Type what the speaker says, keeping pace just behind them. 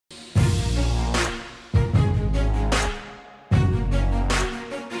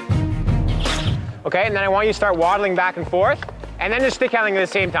Okay, and then I want you to start waddling back and forth, and then just stick handling at the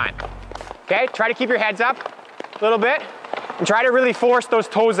same time. Okay, try to keep your heads up a little bit, and try to really force those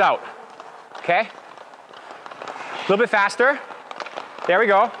toes out. Okay, a little bit faster. There we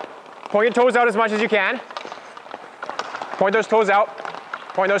go. Point your toes out as much as you can. Point those toes out.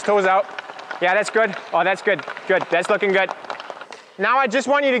 Point those toes out. Yeah, that's good. Oh, that's good. Good. That's looking good. Now I just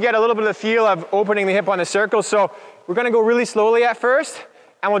want you to get a little bit of the feel of opening the hip on the circle. So we're going to go really slowly at first,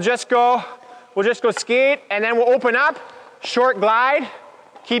 and we'll just go skate, and then we'll open up, short glide,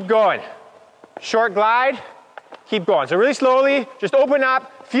 keep going. Short glide, keep going. So really slowly, just open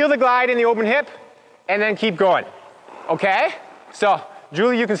up, feel the glide in the open hip, and then keep going. Okay? So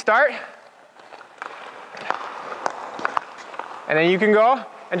Julie, you can start. And then you can go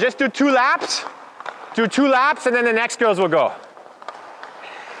and just do 2 laps. Do 2 laps, and then the next girls will go.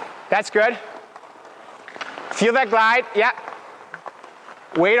 That's good. Feel that glide, yeah.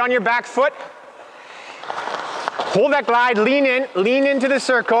 Weight on your back foot. Hold that glide, lean into the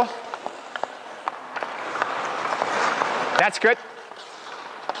circle. That's good.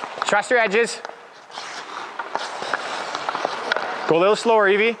 Trust your edges. Go a little slower,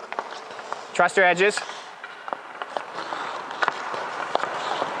 Evie. Trust your edges.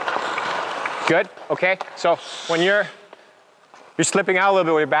 Good, okay. So when you're slipping out a little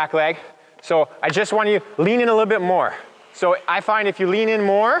bit with your back leg, so I just want you to lean in a little bit more. So I find if you lean in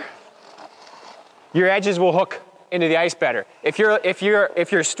more, your edges will hook into the ice better. If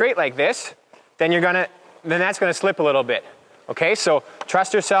you're straight like this, then that's gonna slip a little bit. Okay, so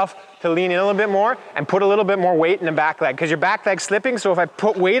trust yourself to lean in a little bit more and put a little bit more weight in the back leg, because your back leg's slipping, so if I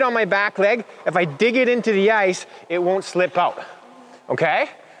put weight on my back leg, if I dig it into the ice, it won't slip out. Okay?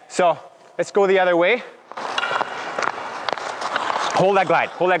 So let's go the other way. Hold that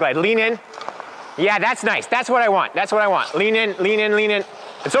glide, lean in. Yeah, that's nice, that's what I want, Lean in, lean in, lean in.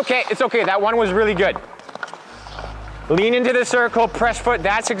 It's okay, that one was really good. Lean into the circle, press foot,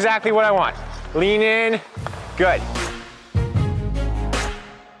 that's exactly what I want. Lean in, good.